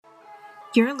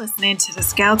You're listening to the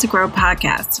Scale to Grow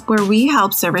podcast, where we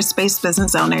help service-based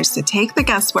business owners to take the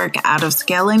guesswork out of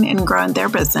scaling and growing their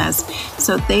business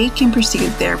so they can pursue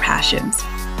their passions.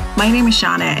 My name is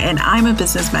Shauna, and I'm a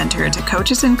business mentor to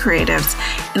coaches and creatives,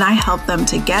 and I help them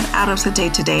to get out of the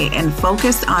day-to-day and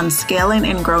focus on scaling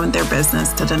and growing their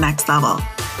business to the next level.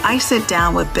 I sit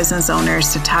down with business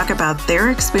owners to talk about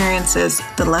their experiences,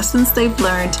 the lessons they've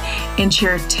learned, and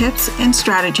share tips and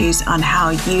strategies on how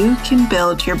you can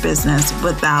build your business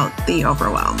without the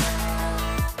overwhelm.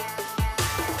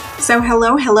 So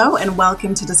hello, and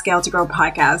welcome to the Scale to Grow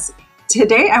podcast.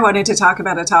 Today, I wanted to talk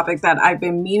about a topic that I've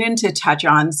been meaning to touch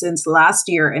on since last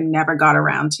year and never got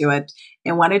around to it,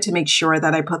 and wanted to make sure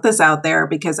that I put this out there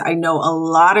because I know a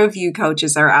lot of you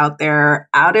coaches are out there,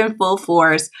 out in full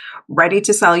force, ready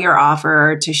to sell your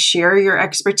offer, to share your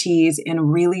expertise,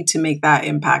 and really to make that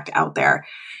impact out there.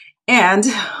 And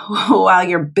while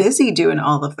you're busy doing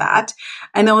all of that,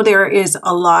 I know there is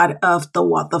a lot of the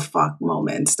what the fuck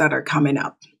moments that are coming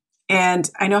up.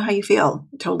 And I know how you feel.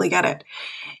 Totally get it.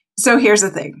 So here's the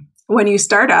thing. When you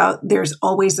start out, there's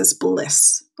always this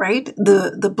bliss, right?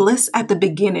 The bliss at the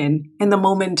beginning and the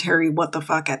momentary what the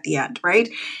fuck at the end, right?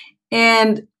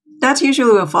 And that's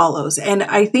usually what follows. And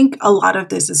I think a lot of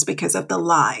this is because of the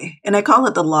lie. And I call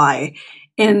it the lie.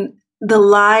 And the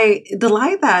lie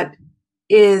that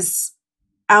is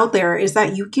out there is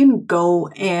that you can go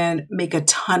and make a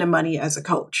ton of money as a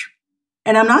coach.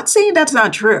 And I'm not saying that's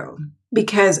not true,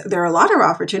 because there are a lot of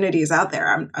opportunities out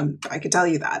there. I can tell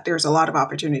you that there's a lot of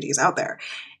opportunities out there.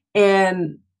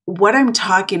 And what I'm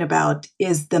talking about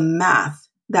is the math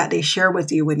that they share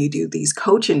with you when you do these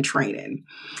coaching training.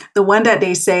 The one that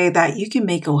they say that you can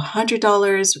make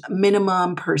 $100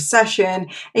 minimum per session,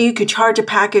 and you could charge a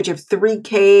package of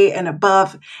 $3,000 and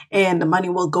above, and the money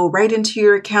will go right into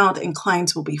your account and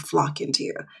clients will be flocking to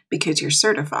you because you're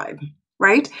certified,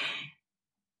 right?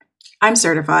 I'm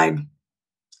certified.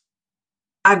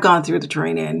 I've gone through the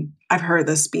training. I've heard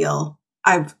the spiel.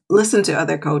 I've listened to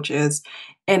other coaches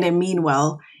and they mean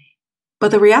well. But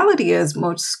the reality is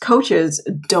most coaches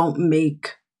don't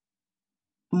make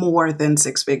more than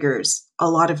six figures. A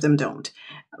lot of them don't.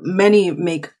 Many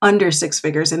make under six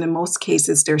figures. And in most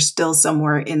cases, they're still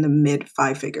somewhere in the mid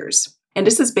five figures. And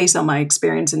this is based on my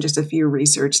experience and just a few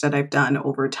research that I've done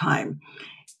over time.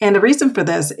 And the reason for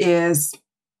this is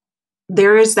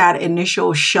there is that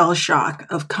initial shell shock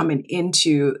of coming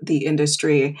into the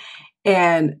industry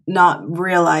and not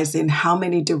realizing how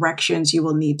many directions you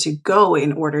will need to go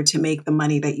in order to make the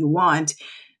money that you want,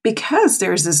 because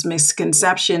there's this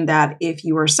misconception that if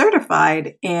you are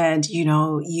certified and,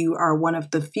 you are one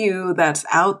of the few that's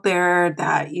out there,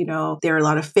 that, there are a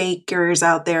lot of fakers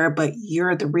out there, but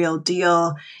you're the real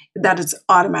deal, that it's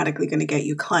automatically going to get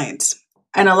you clients.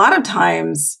 And a lot of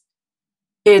times,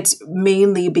 it's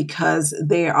mainly because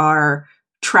they are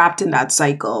trapped in that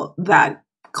cycle that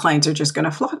clients are just going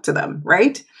to flock to them,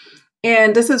 right?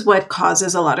 And this is what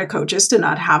causes a lot of coaches to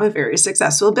not have a very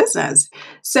successful business.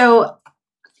 So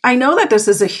I know that this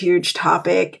is a huge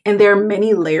topic and there are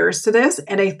many layers to this.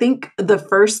 And I think the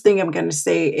first thing I'm going to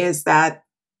say is that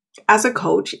as a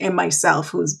coach and myself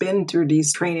who's been through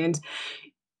these trainings,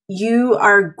 you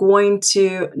are going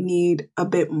to need a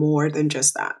bit more than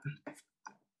just that.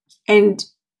 And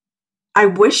I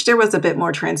wish there was a bit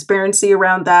more transparency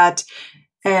around that.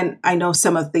 And I know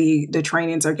some of the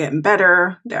trainings are getting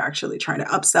better. They're actually trying to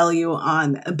upsell you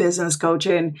on business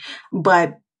coaching.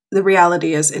 But the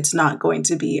reality is it's not going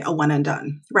to be a one and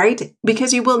done, right?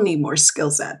 Because you will need more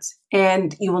skill sets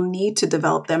and you will need to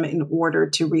develop them in order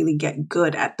to really get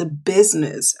good at the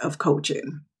business of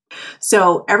coaching.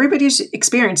 So everybody's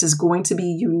experience is going to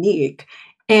be unique.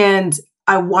 And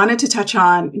I wanted to touch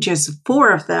on just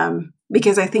 4 of them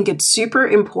because I think it's super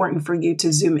important for you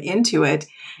to zoom into it.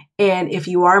 And if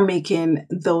you are making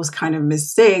those kind of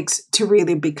mistakes, to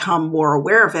really become more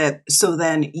aware of it so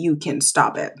then you can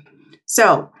stop it.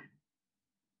 So,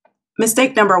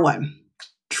 mistake number 1,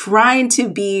 trying to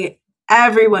be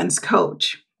everyone's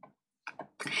coach.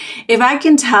 If I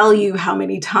can tell you how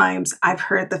many times I've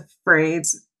heard the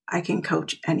phrase, I can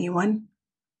coach anyone.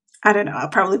 I don't know. I'll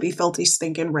probably be filthy,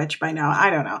 stinking rich by now. I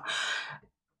don't know.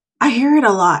 I hear it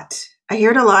a lot.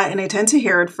 And I tend to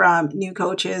hear it from new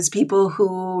coaches, people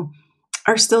who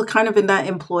are still kind of in that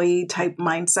employee type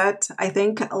mindset. I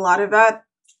think a lot of that.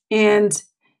 And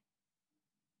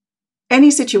any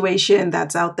situation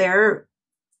that's out there,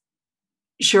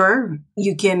 sure,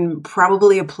 you can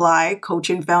probably apply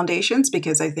coaching foundations,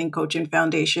 because I think coaching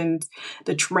foundations,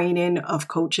 the training of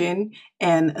coaching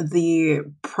and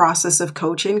the process of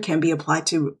coaching can be applied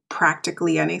to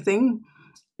practically anything.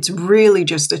 It's really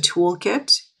just a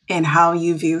toolkit in how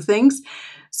you view things.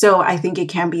 So I think it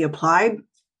can be applied.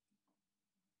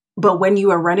 But when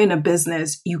you are running a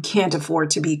business, you can't afford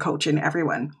to be coaching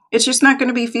everyone. It's just not going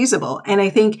to be feasible. And I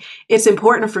think it's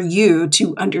important for you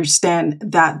to understand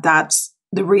that that's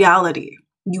the reality.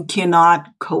 You cannot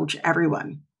coach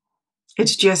everyone.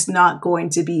 It's just not going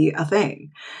to be a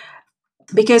thing.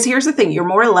 Because here's the thing, you're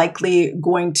more likely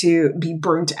going to be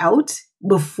burnt out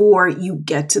before you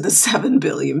get to the 7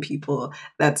 billion people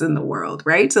that's in the world,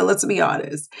 right? So let's be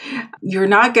honest. You're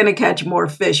not going to catch more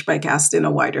fish by casting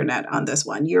a wider net on this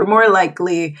one. You're more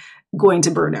likely going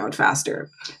to burn out faster.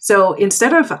 So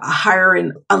instead of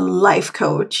hiring a life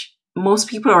coach, most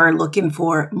people are looking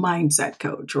for mindset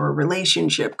coach or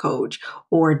relationship coach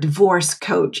or divorce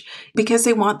coach because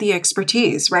they want the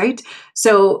expertise, right?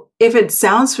 So if it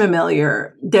sounds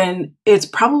familiar, then it's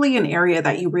probably an area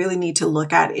that you really need to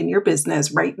look at in your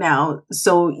business right now.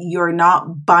 So you're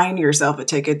not buying yourself a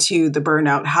ticket to the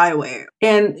burnout highway,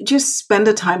 and just spend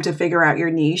the time to figure out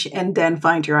your niche and then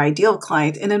find your ideal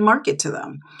client and then market to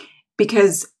them.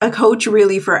 Because a coach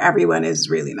really for everyone is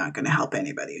really not going to help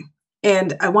anybody.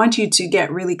 And I want you to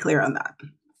get really clear on that.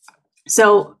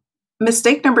 So,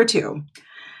 mistake number 2,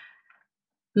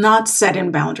 not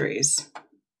setting boundaries.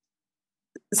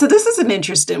 So this is an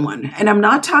interesting one. And I'm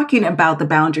not talking about the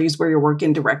boundaries where you're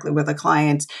working directly with a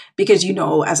client, because,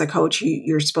 as a coach,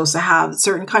 you're supposed to have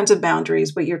certain kinds of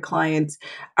boundaries with your clients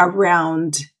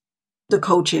around the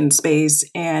coaching space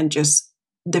and just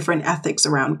different ethics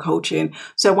around coaching.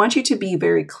 So I want you to be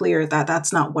very clear that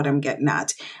that's not what I'm getting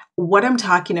at. What I'm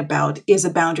talking about is the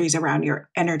boundaries around your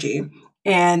energy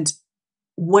and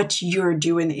what you're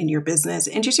doing in your business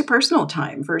and just your personal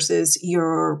time versus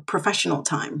your professional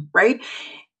time, right?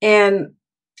 And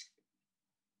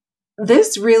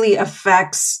this really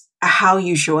affects how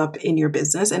you show up in your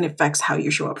business and affects how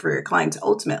you show up for your clients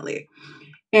ultimately.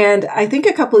 And I think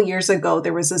a couple of years ago,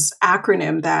 there was this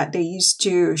acronym that they used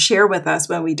to share with us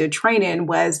when we did training.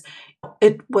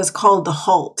 It was called the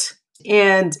HALT.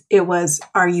 And it was,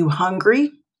 are you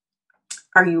hungry?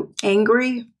 Are you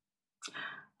angry?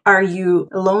 Are you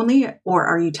lonely? Or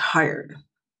are you tired?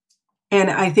 And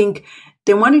I think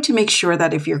they wanted to make sure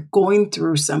that if you're going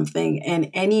through something and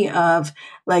any of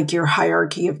your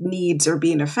hierarchy of needs are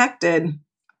being affected,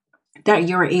 that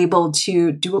you're able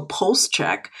to do a pulse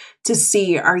check to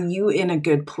see, are you in a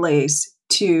good place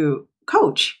to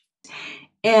coach?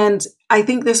 And I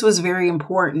think this was very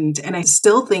important. And I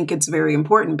still think it's very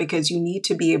important because you need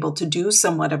to be able to do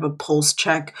somewhat of a pulse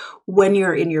check when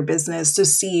you're in your business to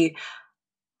see,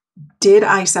 did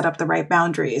I set up the right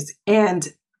boundaries? And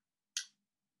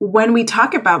when we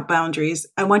talk about boundaries,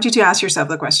 I want you to ask yourself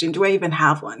the question, do I even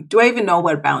have one? Do I even know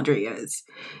what boundary is?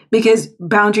 Because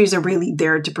boundaries are really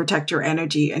there to protect your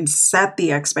energy and set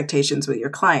the expectations with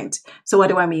your client. So what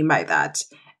do I mean by that?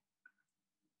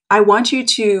 I want you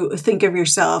to think of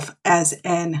yourself as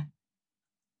an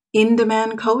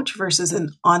in-demand coach versus an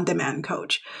on-demand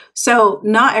coach. So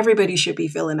not everybody should be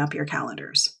filling up your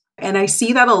calendars. And I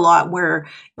see that a lot where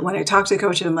when I talk to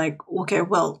coaches, I'm like, okay,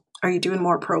 well, are you doing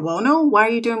more pro bono? Why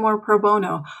are you doing more pro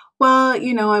bono? Well,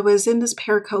 I was in this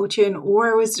pair coaching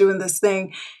or I was doing this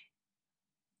thing.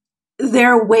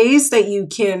 There are ways that you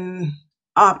can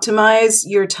optimize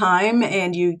your time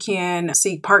and you can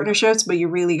seek partnerships, but you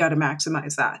really got to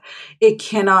maximize that. It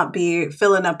cannot be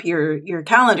filling up your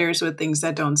calendars with things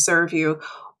that don't serve you,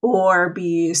 or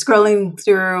be scrolling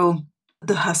through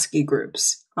the husky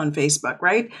groups on Facebook,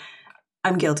 right?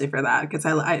 I'm guilty for that because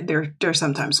they're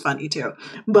sometimes funny too.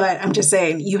 But I'm just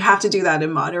saying you have to do that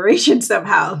in moderation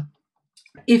somehow.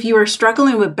 If you are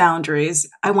struggling with boundaries,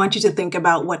 I want you to think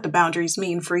about what the boundaries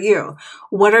mean for you.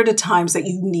 What are the times that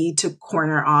you need to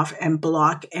corner off and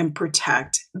block and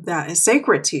protect that is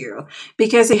sacred to you?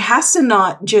 Because it has to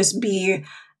not just be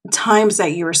times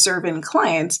that you're serving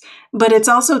clients, but it's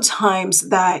also times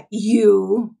that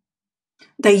you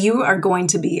are going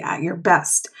to be at your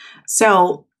best.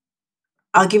 So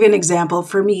I'll give you an example.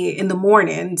 For me, in the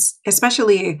mornings,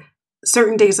 especially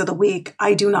certain days of the week,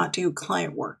 I do not do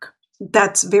client work.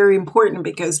 That's very important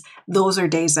because those are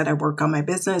days that I work on my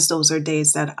business. Those are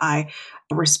days that I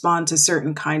respond to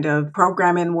certain kind of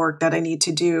programming work that I need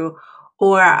to do,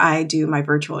 or I do my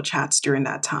virtual chats during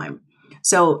that time.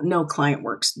 So no client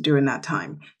works during that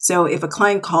time. So if a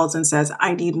client calls and says,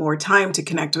 I need more time to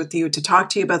connect with you, to talk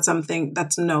to you about something,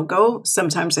 that's a no-go.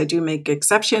 Sometimes I do make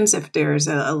exceptions if there's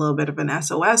a little bit of an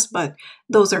SOS, but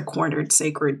those are cornered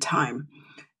sacred time.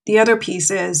 The other piece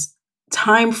is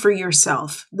time for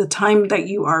yourself, the time that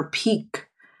you are peak.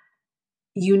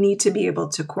 You need to be able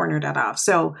to corner that off.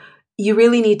 So you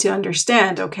really need to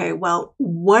understand, okay, well,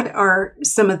 what are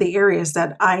some of the areas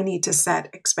that I need to set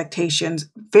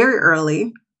expectations very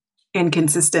early and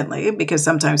consistently, because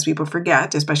sometimes people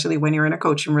forget, especially when you're in a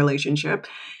coaching relationship.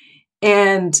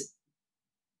 And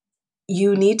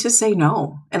you need to say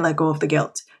no and let go of the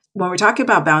guilt. When we're talking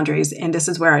about boundaries, and this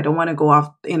is where I don't want to go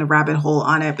off in a rabbit hole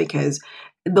on it, because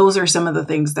those are some of the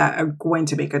things that are going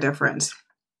to make a difference.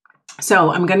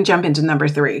 So I'm going to jump into number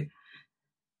 3.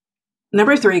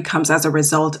 Number 3 comes as a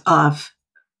result of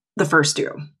the first 2.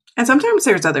 And sometimes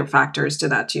there's other factors to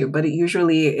that too, but it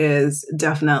usually is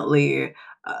definitely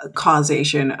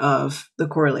causation of the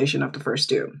correlation of the first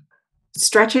 2.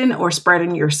 Stretching or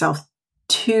spreading yourself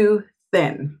too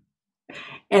thin.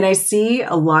 And I see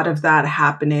a lot of that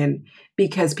happening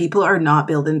because people are not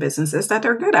building businesses that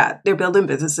they're good at. They're building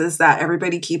businesses that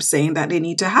everybody keeps saying that they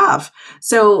need to have.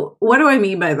 So what do I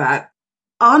mean by that?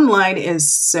 Online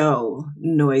is so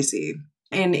noisy.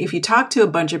 And if you talk to a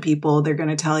bunch of people, they're going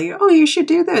to tell you, oh, you should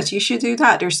do this, you should do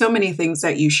that. There's so many things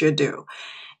that you should do.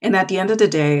 And at the end of the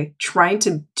day, trying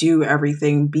to do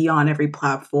everything, be on every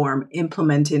platform,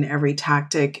 implementing every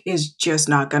tactic is just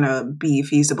not going to be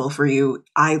feasible for you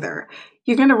either.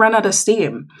 You're going to run out of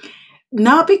steam.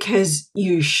 Not because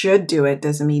you should do it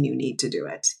doesn't mean you need to do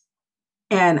it.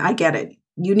 And I get it.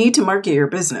 You need to market your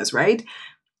business, right?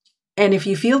 And if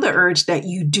you feel the urge that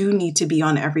you do need to be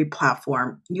on every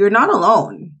platform, you're not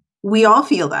alone. We all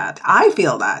feel that. I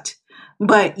feel that.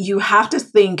 But you have to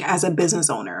think as a business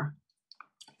owner,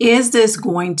 is this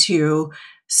going to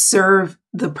serve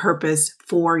the purpose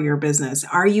for your business?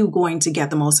 Are you going to get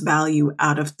the most value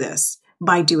out of this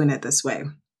by doing it this way?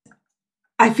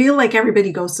 I feel like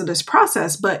everybody goes through this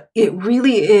process, but it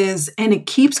really is, and it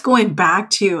keeps going back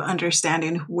to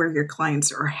understanding where your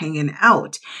clients are hanging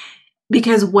out.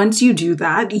 Because once you do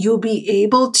that, you'll be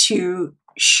able to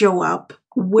show up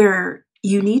where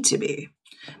you need to be.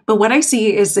 But what I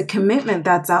see is the commitment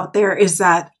that's out there is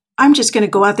that I'm just going to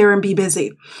go out there and be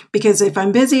busy. Because if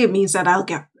I'm busy, it means that I'll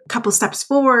get a couple steps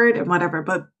forward and whatever,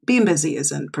 but being busy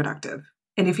isn't productive.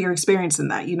 And if you're experiencing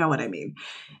that, you know what I mean.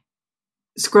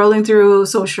 Scrolling through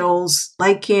socials,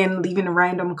 liking, leaving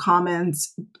random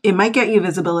comments, it might get you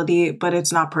visibility, but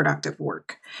it's not productive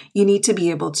work. You need to be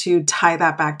able to tie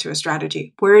that back to a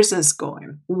strategy. Where is this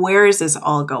going? Where is this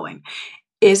all going?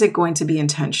 Is it going to be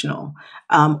intentional?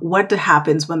 What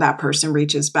happens when that person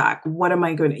reaches back? What am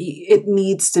I going to eat? It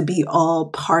needs to be all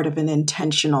part of an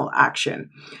intentional action.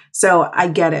 So I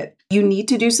get it. You need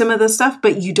to do some of this stuff,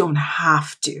 but you don't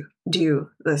have to do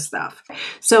this stuff.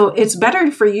 So it's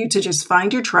better for you to just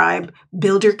find your tribe,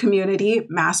 build your community,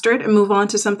 master it, and move on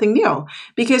to something new,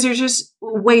 because there's just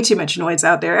way too much noise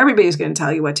out there. Everybody's going to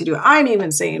tell you what to do. I'm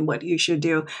even saying what you should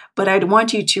do, but I'd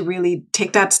want you to really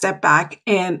take that step back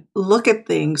and look at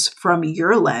things from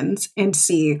your lens and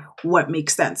see what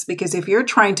makes sense. Because if you're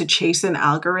trying to chase an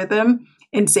algorithm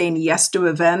and saying yes to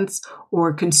events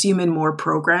or consuming more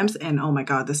programs, and oh my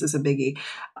God, this is a biggie.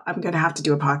 I'm going to have to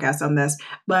do a podcast on this,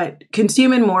 but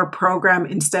consuming more program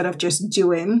instead of just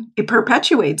doing, it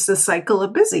perpetuates the cycle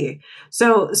of busy.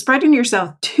 So spreading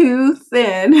yourself too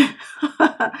thin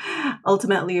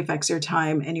ultimately affects your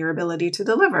time and your ability to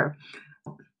deliver.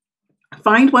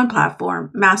 Find one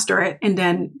platform, master it, and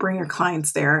then bring your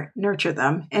clients there, nurture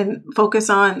them, and focus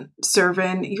on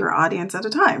serving your audience at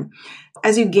a time.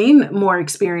 As you gain more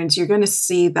experience, you're going to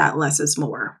see that less is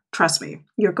more. Trust me,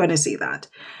 you're going to see that.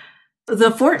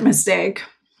 The fourth mistake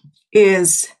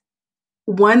is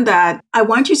one that I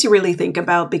want you to really think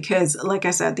about, because like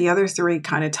I said, the other 3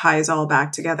 kind of ties all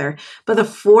back together. But the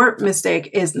fourth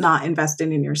mistake is not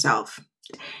investing in yourself.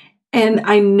 And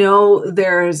I know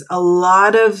there's a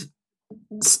lot of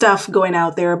stuff going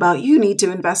out there about you need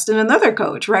to invest in another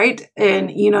coach, right? And,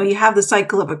 you have the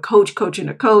cycle of a coach coaching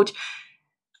a coach.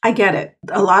 I get it.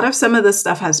 A lot of some of this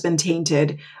stuff has been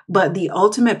tainted, but the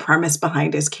ultimate premise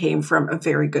behind this came from a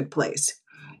very good place,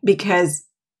 because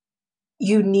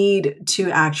you need to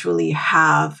actually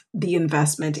have the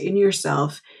investment in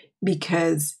yourself,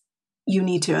 because you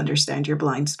need to understand your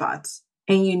blind spots.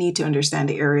 And you need to understand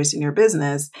the areas in your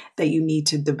business that you need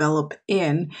to develop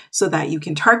in, so that you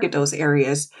can target those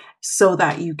areas so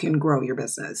that you can grow your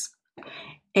business.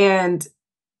 And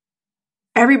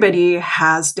everybody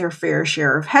has their fair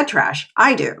share of head trash.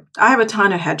 I do. I have a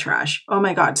ton of head trash. Oh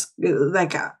my God.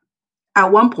 Like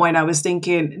at one point I was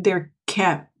thinking there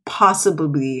can't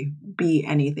possibly be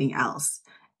anything else,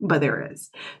 but there is.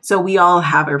 So we all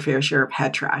have our fair share of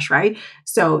head trash, right?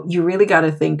 So you really got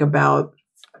to think about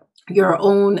your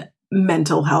own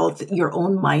mental health, your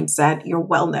own mindset, your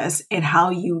wellness, and how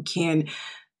you can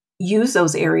use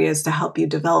those areas to help you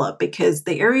develop, because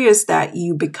the areas that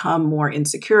you become more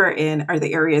insecure in are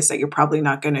the areas that you're probably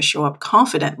not going to show up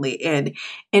confidently in.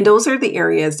 And those are the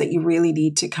areas that you really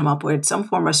need to come up with some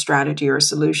form of strategy or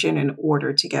solution in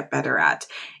order to get better at.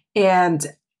 And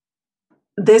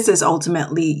this is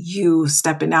ultimately you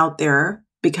stepping out there,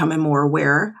 becoming more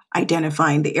aware,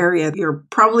 identifying the area you're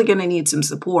probably going to need some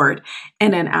support,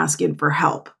 and then asking for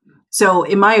help. So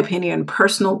in my opinion,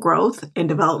 personal growth and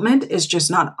development is just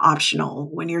not optional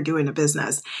when you're doing a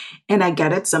business. And I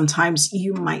get it. Sometimes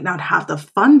you might not have the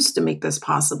funds to make this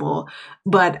possible,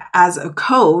 but as a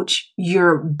coach,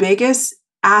 your biggest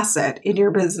asset in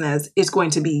your business is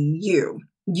going to be you.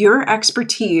 Your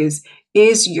expertise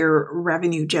is your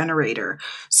revenue generator.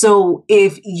 So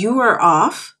if you are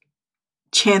off,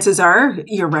 chances are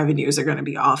your revenues are going to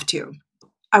be off too.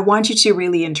 I want you to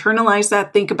really internalize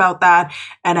that, think about that,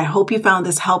 and I hope you found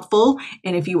this helpful.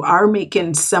 And if you are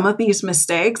making some of these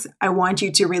mistakes, I want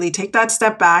you to really take that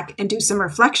step back and do some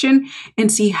reflection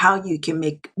and see how you can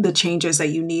make the changes that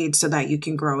you need so that you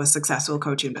can grow a successful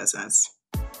coaching business.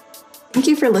 Thank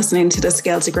you for listening to the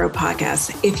Scale to Grow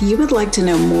podcast. If you would like to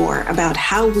know more about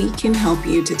how we can help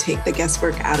you to take the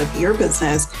guesswork out of your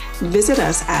business, visit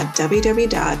us at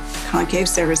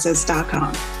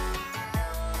www.concaveservices.com.